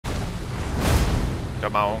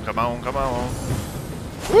Come on, come on, come on.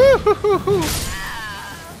 Woo-hoo-hoo-hoo.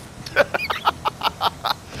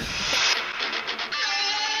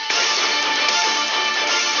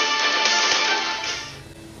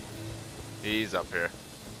 He's up here.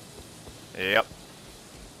 Yep.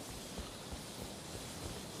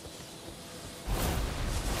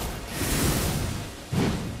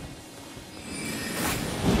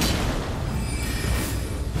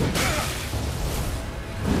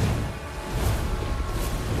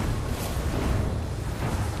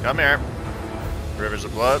 Come here. Rivers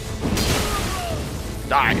of blood.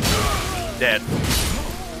 Die. Dead.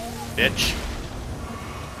 Bitch.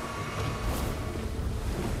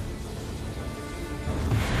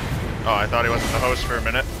 Oh, I thought he wasn't the host for a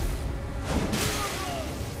minute.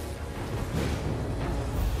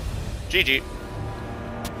 GG.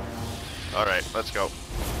 Alright, let's go.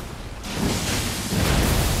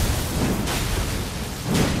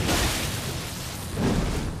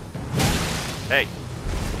 Hey.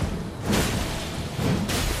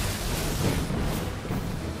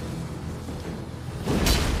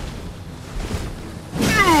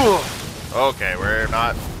 Okay, we're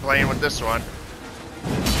not playing with this one.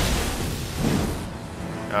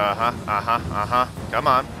 Come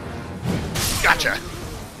on. Gotcha.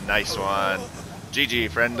 Nice one. GG,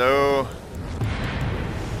 friendo.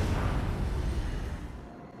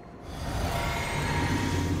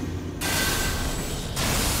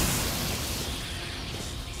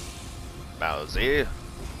 Mousy.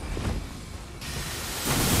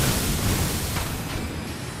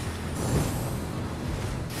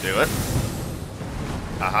 Do it.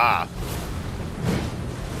 Aha.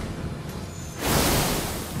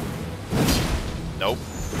 Nope.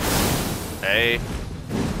 Hey.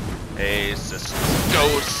 Hey, sister.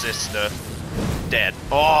 Go, sister. Dead.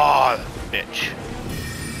 Oh, bitch.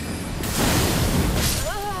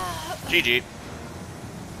 GG.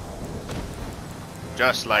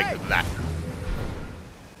 Just like that.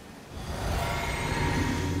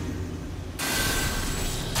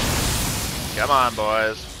 Come on,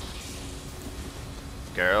 boys.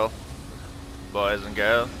 Girl. Boys and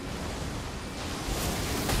girls.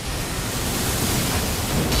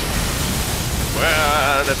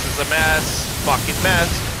 Well, this is a mess. Fucking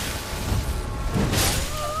mess.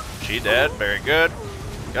 She dead. Very good.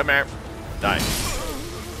 Come here. Die.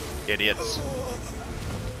 Idiots.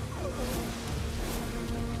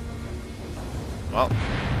 Well,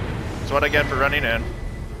 that's what I get for running in.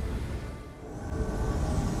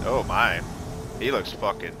 Oh my. He looks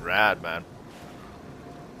fucking rad, man.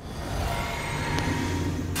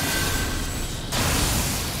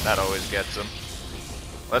 That always gets him.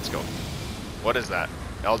 Let's go. What is that?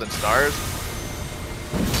 Elden Stars?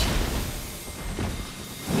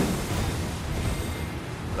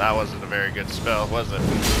 That wasn't a very good spell, was it?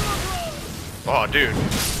 Oh, dude.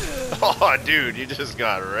 Oh, dude, you just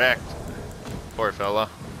got wrecked. Poor fella.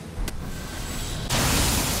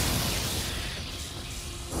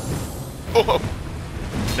 Oh!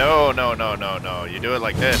 No, no, no, no, no. You do it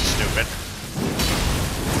like this, stupid.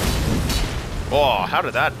 Oh, how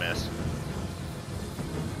did that miss?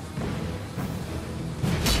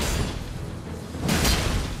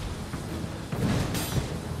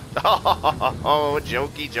 Oh,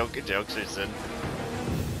 jokey, jokey, jokeserson.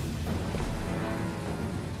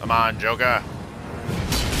 Come on, Joker.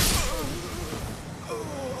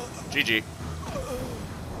 GG.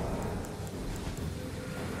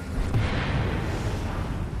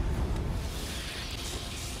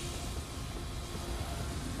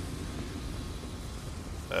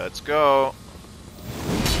 Let's go.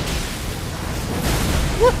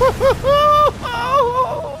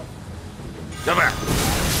 Come here.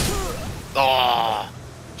 Oh,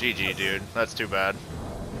 GG, dude. That's too bad.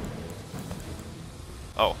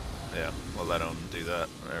 Oh, yeah. We'll let him do that.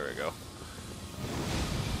 There we go.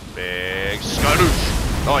 Big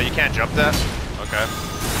skadoosh. Oh, you can't jump that? Okay.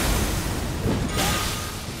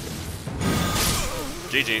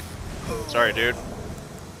 GG. Sorry, dude.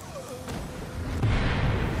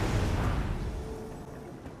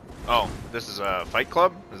 Oh, this is a fight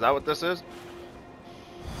club? Is that what this is?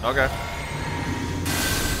 Okay.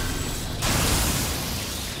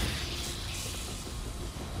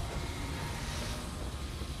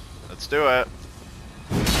 Let's do it.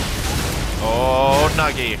 Oh,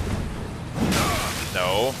 Nuggy.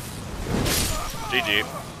 No. GG.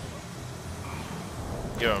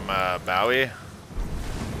 Give him a Bowie.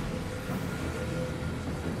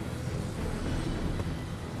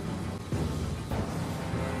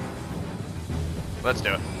 Let's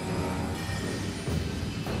do it.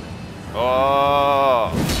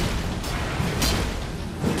 Oh!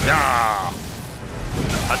 Yeah!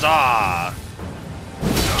 Huzzah!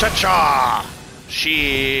 Cha-cha!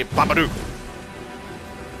 She babadoo.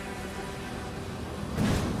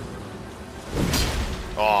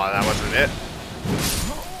 Oh, that wasn't it.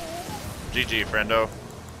 GG, friendo.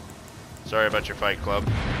 Sorry about your fight club.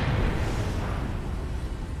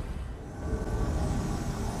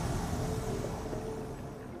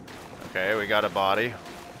 Okay, we got a body.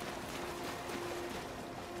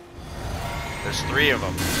 There's 3 of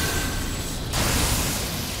them.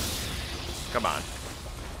 Come on.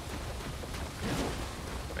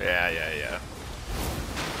 Yeah. Yeah.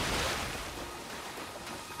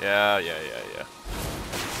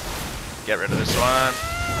 Get rid of this one.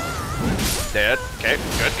 Dead. Okay,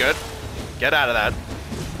 good. Get out of that.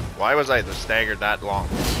 Why was I staggered that long?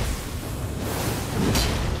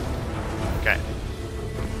 Okay.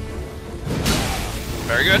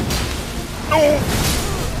 Very good. No!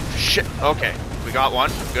 Shit. Okay. We got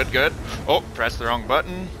one. Good. Oh, pressed the wrong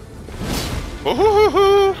button.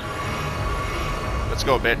 Woohoo! Let's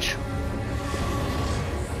go, bitch.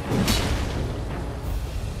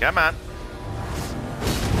 Come on.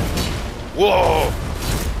 Whoa!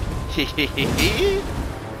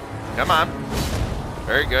 Come on.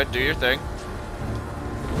 Very good. Do your thing.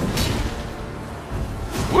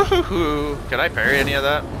 Woohoo! Can I parry any of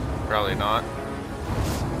that? Probably not.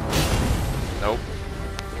 Nope.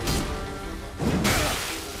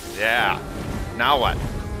 Yeah. Now what?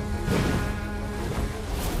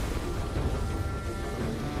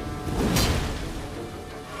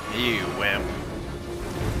 You wimp.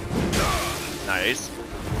 Nice.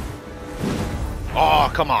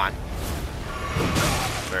 Oh, come on.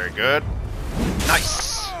 Very good.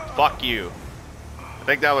 Nice. Fuck you. I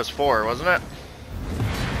think that was 4, wasn't it?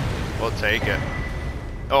 We'll take it.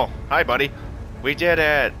 Oh, hi, buddy. We did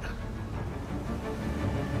it.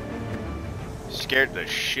 Scared the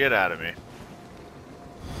shit out of me.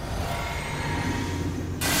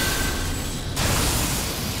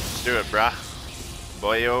 Let's do it, brah.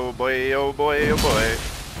 Boy, oh boy, oh boy, oh boy.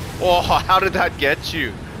 Oh, how did that get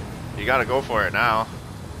you? You gotta go for it now.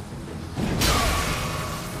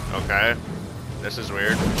 Okay. This is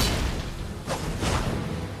weird.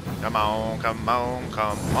 Come on, come on,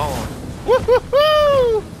 come on.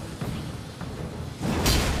 Woo-hoo-hoo!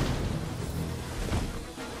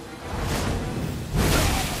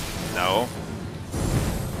 No.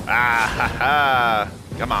 Ah ha ha.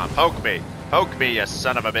 Come on, poke me. Poke me, you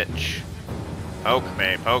son of a bitch. Poke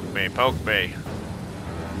me, poke me, poke me.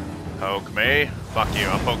 Poke me. Fuck you,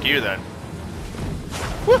 I'll poke you then.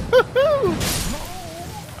 Woo-hoo-hoo!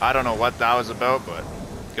 I don't know what that was about, but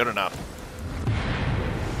good enough.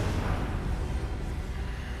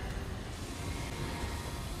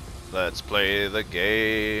 Let's play the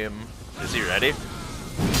game. Is he ready?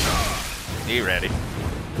 He ready.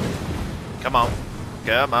 Come on.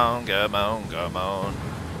 Come on, come on, come on.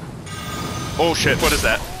 Oh shit, what is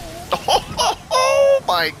that? Oh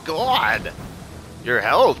my god! Your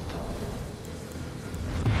health.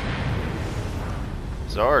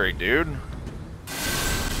 Sorry, dude.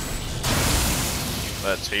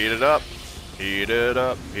 Let's heat it up. Heat it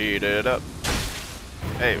up, heat it up.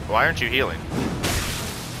 Hey, why aren't you healing?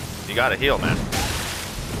 You gotta heal, man.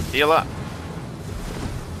 Heal up.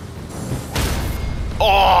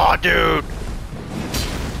 Oh, dude!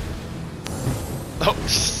 Oh,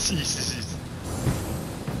 Jesus.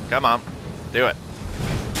 Come on. Do it.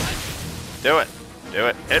 Do it. Do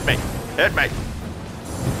it. Hit me. Hit me.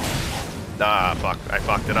 Ah, fuck. I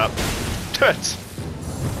fucked it up.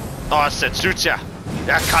 Oh, Setsucha.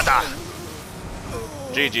 Yakata.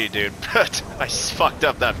 GG, dude. I fucked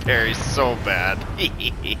up that parry so bad.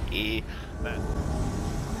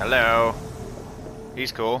 Hello.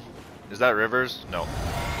 He's cool. Is that Rivers? No.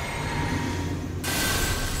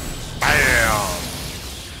 Bam!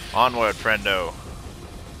 Onward, friendo.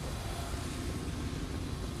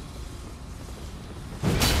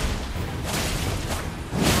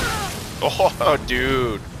 Oh,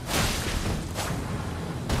 dude.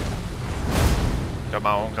 Come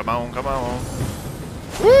on, come on, come on.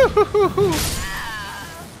 Woo-hoo-hoo-hoo.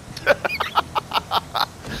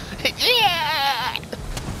 Yeah!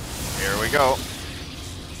 Here we go.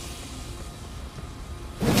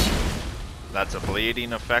 That's a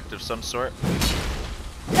bleeding effect of some sort.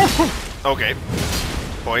 Okay.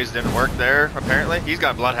 Poise didn't work there, apparently. He's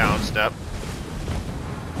got Bloodhound Step.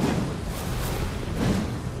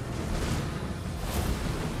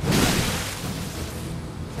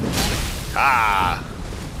 Ah!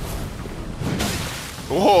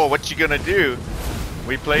 Whoa, what you gonna do?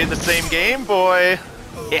 We played the same game, boy!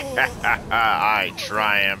 I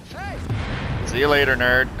triumphed. See you later,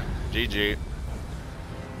 nerd. GG.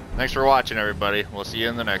 Thanks for watching, everybody. We'll see you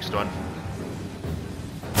in the next one.